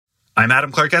I'm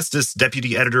Adam Clark Estes,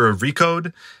 Deputy Editor of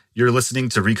Recode. You're listening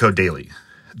to Recode Daily.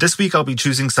 This week, I'll be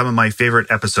choosing some of my favorite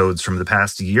episodes from the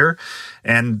past year,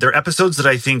 and they're episodes that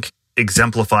I think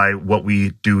exemplify what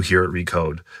we do here at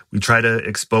Recode. We try to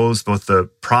expose both the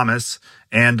promise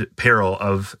and peril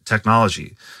of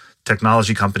technology.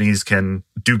 Technology companies can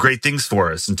do great things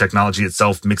for us, and technology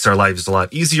itself makes our lives a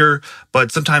lot easier,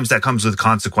 but sometimes that comes with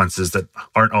consequences that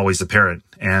aren't always apparent.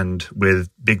 And with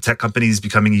big tech companies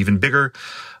becoming even bigger,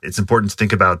 it's important to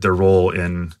think about their role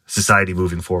in society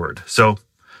moving forward. So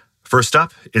first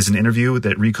up is an interview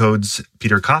that Recode's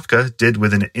Peter Kafka did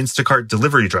with an Instacart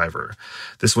delivery driver.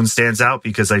 This one stands out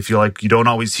because I feel like you don't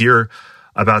always hear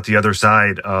about the other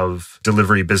side of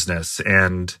delivery business,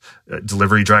 and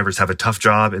delivery drivers have a tough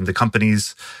job, and the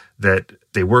companies that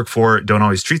they work for don't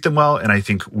always treat them well. And I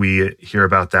think we hear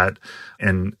about that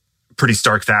in pretty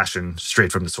stark fashion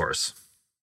straight from the source.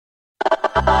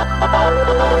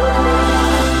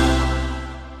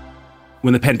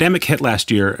 When the pandemic hit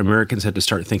last year, Americans had to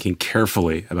start thinking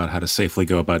carefully about how to safely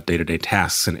go about day-to-day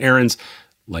tasks and errands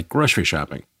like grocery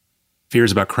shopping.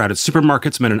 Fears about crowded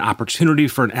supermarkets meant an opportunity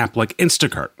for an app like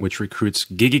Instacart, which recruits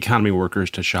gig economy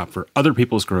workers to shop for other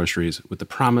people's groceries with the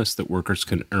promise that workers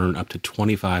can earn up to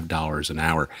 $25 an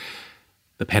hour.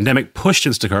 The pandemic pushed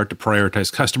Instacart to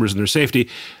prioritize customers and their safety,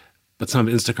 but some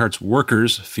of Instacart's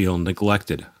workers feel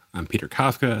neglected. I'm Peter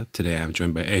Kafka. Today I'm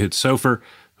joined by Ehud Sofer,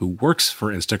 who works for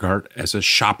Instacart as a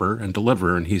shopper and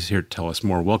deliverer, and he's here to tell us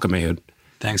more. Welcome, Ehud.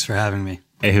 Thanks for having me.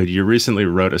 Ehud, you recently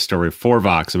wrote a story for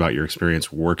Vox about your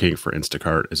experience working for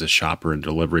Instacart as a shopper and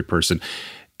delivery person.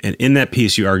 And in that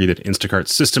piece, you argue that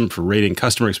Instacart's system for rating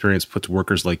customer experience puts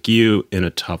workers like you in a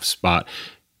tough spot.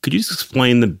 Could you just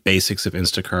explain the basics of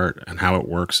Instacart and how it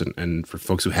works, and for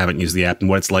folks who haven't used the app, and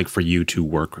what it's like for you to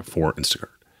work for Instacart?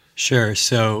 Sure.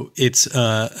 So it's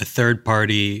a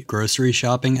third-party grocery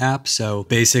shopping app. So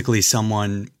basically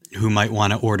someone who might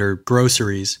want to order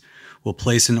groceries will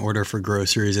place an order for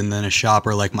groceries, and then a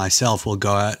shopper like myself will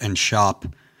go out and shop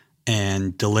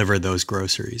and deliver those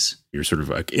groceries. You're sort of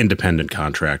an independent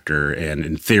contractor, and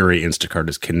in theory, Instacart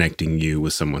is connecting you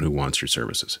with someone who wants your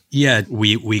services. Yeah,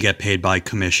 we get paid by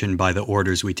commission by the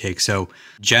orders we take. So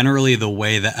generally, the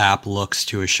way the app looks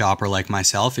to a shopper like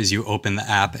myself is you open the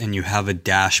app and you have a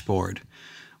dashboard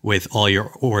with all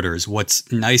your orders.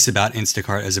 What's nice about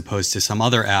Instacart as opposed to some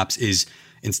other apps is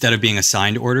instead of being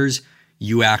assigned orders,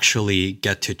 you actually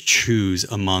get to choose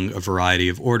among a variety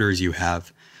of orders you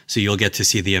have. So you'll get to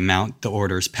see the amount the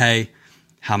orders pay,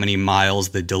 how many miles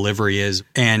the delivery is,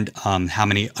 and how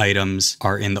many items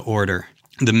are in the order.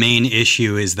 The main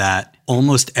issue is that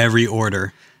almost every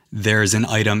order, there's an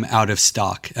item out of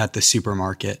stock at the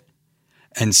supermarket.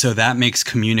 And so that makes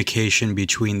communication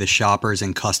between the shoppers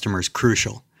and customers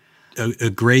crucial. A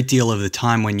great deal of the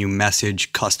time when you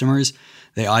message customers,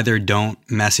 they either don't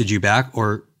message you back,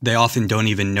 or they often don't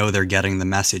even know they're getting the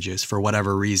messages for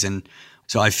whatever reason.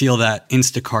 So I feel that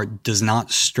Instacart does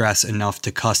not stress enough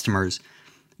to customers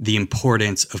the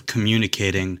importance of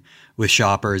communicating with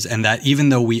shoppers, and that even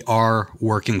though we are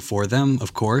working for them,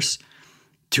 of course,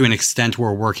 to an extent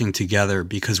we're working together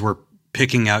because we're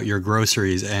picking out your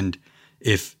groceries. And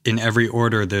if in every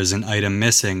order there's an item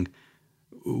missing,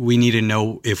 we need to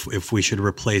know if we should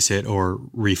replace it or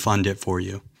refund it for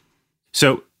you.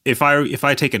 So if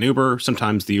I take an Uber,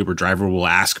 sometimes the Uber driver will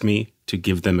ask me to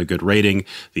give them a good rating.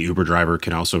 The Uber driver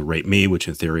can also rate me, which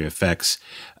in theory affects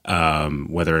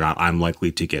whether or not I'm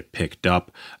likely to get picked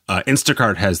up.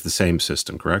 Instacart has the same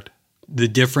system, correct? The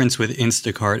difference with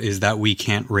Instacart is that we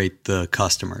can't rate the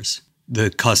customers. The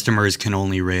customers can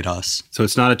only rate us. So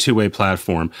it's not a two-way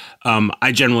platform.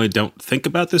 I generally don't think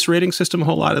about this rating system a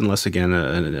whole lot unless, again,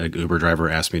 an Uber driver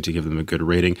asks me to give them a good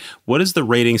rating. What does the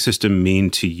rating system mean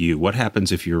to you? What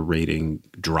happens if your rating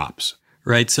drops?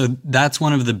 Right. So that's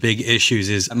one of the big issues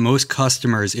is most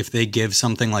customers, if they give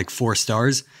something like 4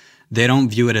 stars, they don't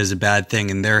view it as a bad thing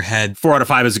in their head. 4 out of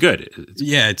 5 is good.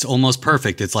 Yeah, it's almost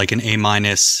perfect. It's like an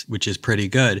A-, which is pretty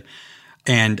good.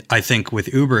 And I think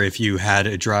with Uber, if you had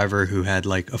a driver who had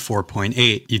like a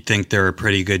 4.8, you'd think they're a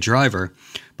pretty good driver.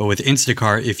 But with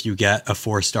Instacart, if you get a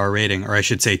 4-star rating, or I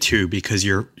should say 2, because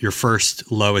your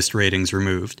first lowest rating's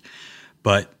removed,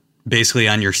 but basically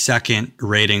on your second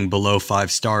rating below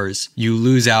 5 stars, you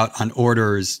lose out on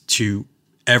orders to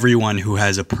everyone who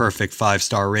has a perfect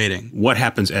 5-star rating. What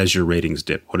happens as your ratings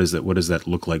dip? What does that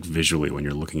look like visually when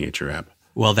you're looking at your app?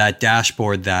 Well, that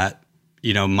dashboard that,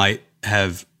 might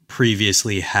have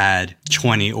previously had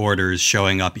 20 orders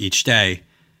showing up each day,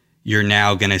 you're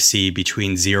now going to see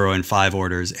between 0 and 5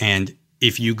 orders. And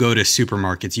if you go to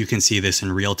supermarkets, you can see this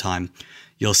in real time.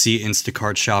 You'll see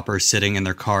Instacart shoppers sitting in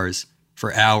their cars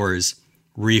for hours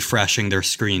refreshing their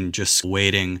screen, just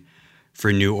waiting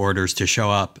for new orders to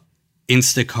show up.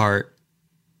 Instacart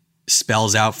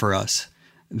spells out for us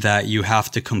that you have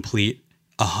to complete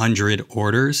 100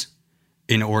 orders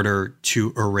in order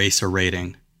to erase a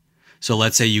rating. So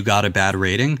let's say you got a bad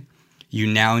rating. You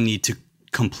now need to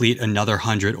complete another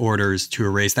 100 orders to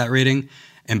erase that rating.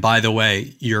 And by the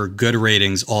way, your good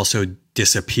ratings also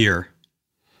disappear.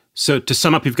 So to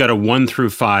sum up, you've got a 1 through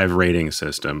 5 rating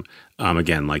system.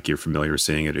 Again, like you're familiar with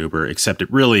seeing at Uber, except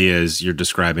it really is, you're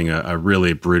describing a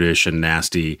really brutish and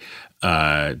nasty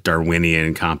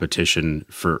Darwinian competition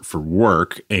for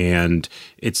work. And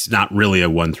it's not really a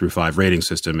 1 through 5 rating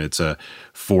system. It's a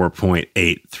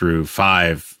 4.8 through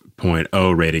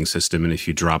 5.0 rating system. And if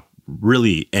you drop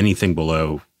really anything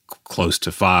below close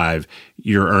to 5,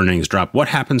 your earnings drop. What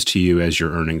happens to you as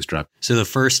your earnings drop? So the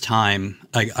first time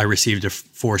I received a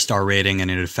 4-star rating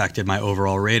and it affected my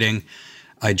overall rating,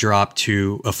 I dropped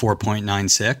to a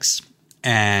 4.96,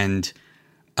 and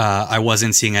I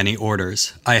wasn't seeing any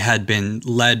orders. I had been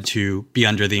led to be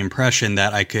under the impression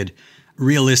that I could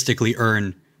realistically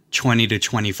earn $20 to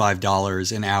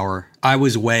 $25 an hour. I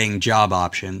was weighing job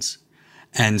options,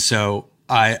 and so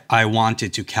I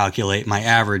wanted to calculate my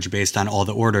average based on all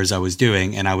the orders I was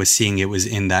doing, and I was seeing it was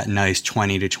in that nice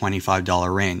 $20 to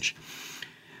 $25 range.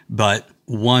 But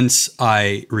once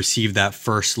I received that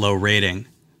first low rating,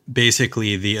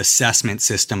 basically the assessment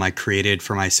system I created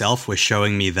for myself was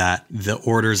showing me that the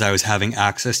orders I was having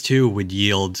access to would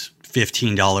yield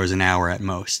 $15 an hour at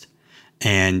most.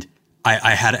 And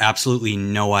I had absolutely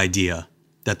no idea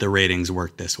that the ratings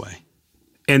worked this way.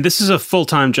 And this is a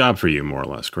full-time job for you, more or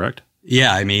less, correct?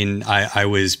 Yeah, I mean, I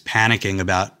was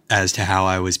panicking as to how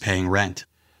I was paying rent.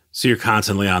 So you're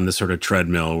constantly on this sort of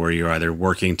treadmill where you're either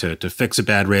working to fix a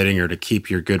bad rating or to keep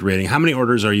your good rating. How many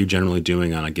orders are you generally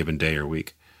doing on a given day or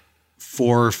week?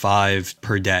 4 or 5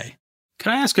 per day.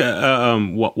 Can I ask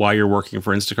why you're working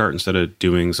for Instacart instead of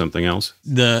doing something else?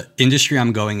 The industry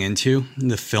I'm going into,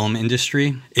 the film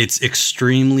industry, it's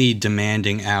extremely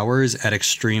demanding hours at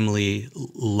extremely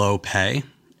low pay.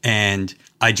 And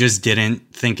I just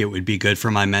didn't think it would be good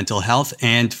for my mental health.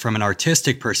 And from an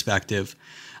artistic perspective,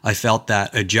 I felt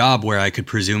that a job where I could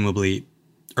presumably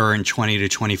earn $20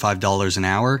 to $25 an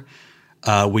hour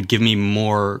would give me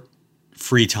more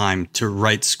free time to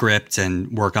write scripts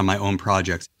and work on my own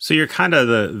projects. So you're kind of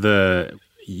the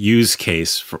use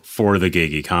case for the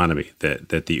gig economy that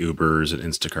the Ubers and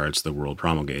Instacarts of the world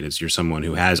promulgate. Is you're someone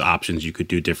who has options. You could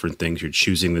do different things. You're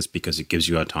choosing this because it gives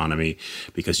you autonomy,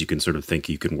 because you can sort of think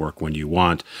you can work when you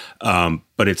want.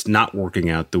 But it's not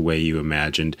working out the way you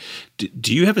imagined.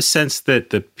 Do you have a sense that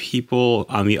the people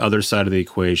on the other side of the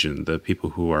equation, the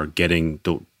people who are getting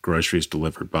groceries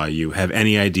delivered by you, have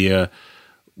any idea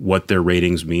what their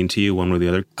ratings mean to you, one way or the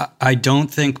other? I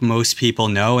don't think most people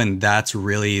know, and that's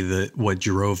really what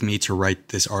drove me to write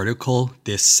this article,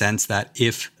 this sense that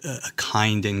if a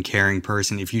kind and caring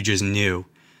person, if you just knew,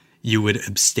 you would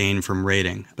abstain from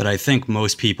rating. But I think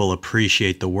most people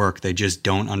appreciate the work. They just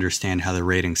don't understand how the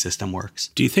rating system works.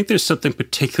 Do you think there's something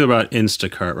particular about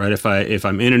Instacart, right? If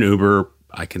I'm in an Uber,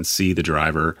 I can see the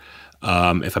driver.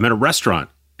 If I'm at a restaurant,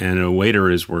 and a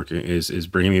waiter is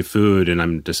bringing me food, and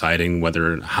I'm deciding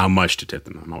how much to tip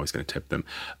them. I'm always going to tip them.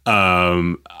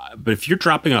 But if you're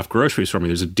dropping off groceries for me,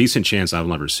 there's a decent chance I'll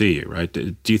never see you, right?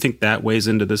 Do you think that weighs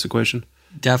into this equation?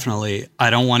 Definitely. I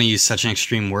don't want to use such an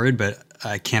extreme word, but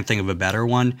I can't think of a better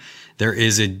one. There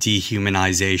is a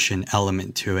dehumanization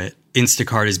element to it.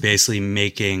 Instacart is basically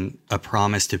making a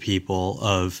promise to people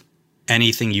of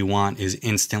anything you want is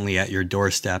instantly at your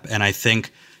doorstep. And I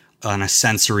think on a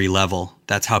sensory level,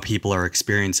 that's how people are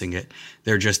experiencing it.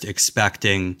 They're just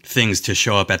expecting things to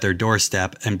show up at their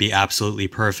doorstep and be absolutely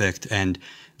perfect, and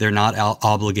they're not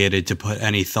obligated to put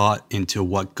any thought into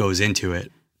what goes into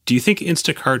it. Do you think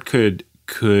Instacart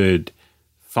could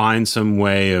find some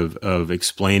way of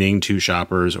explaining to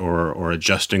shoppers or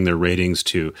adjusting their ratings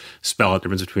to spell out the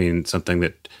difference between something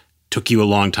that took you a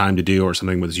long time to do or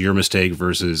something was your mistake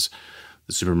versus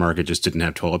the supermarket just didn't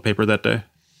have toilet paper that day?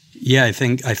 Yeah, I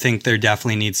think there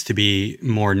definitely needs to be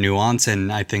more nuance,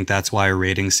 and I think that's why a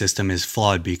rating system is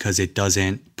flawed, because it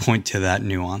doesn't point to that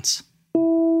nuance.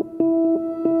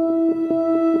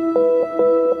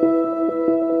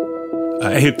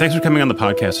 Hey, thanks for coming on the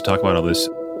podcast to talk about all this.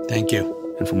 Thank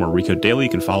you. And for more Recode Daily,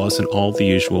 you can follow us in all the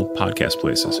usual podcast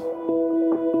places.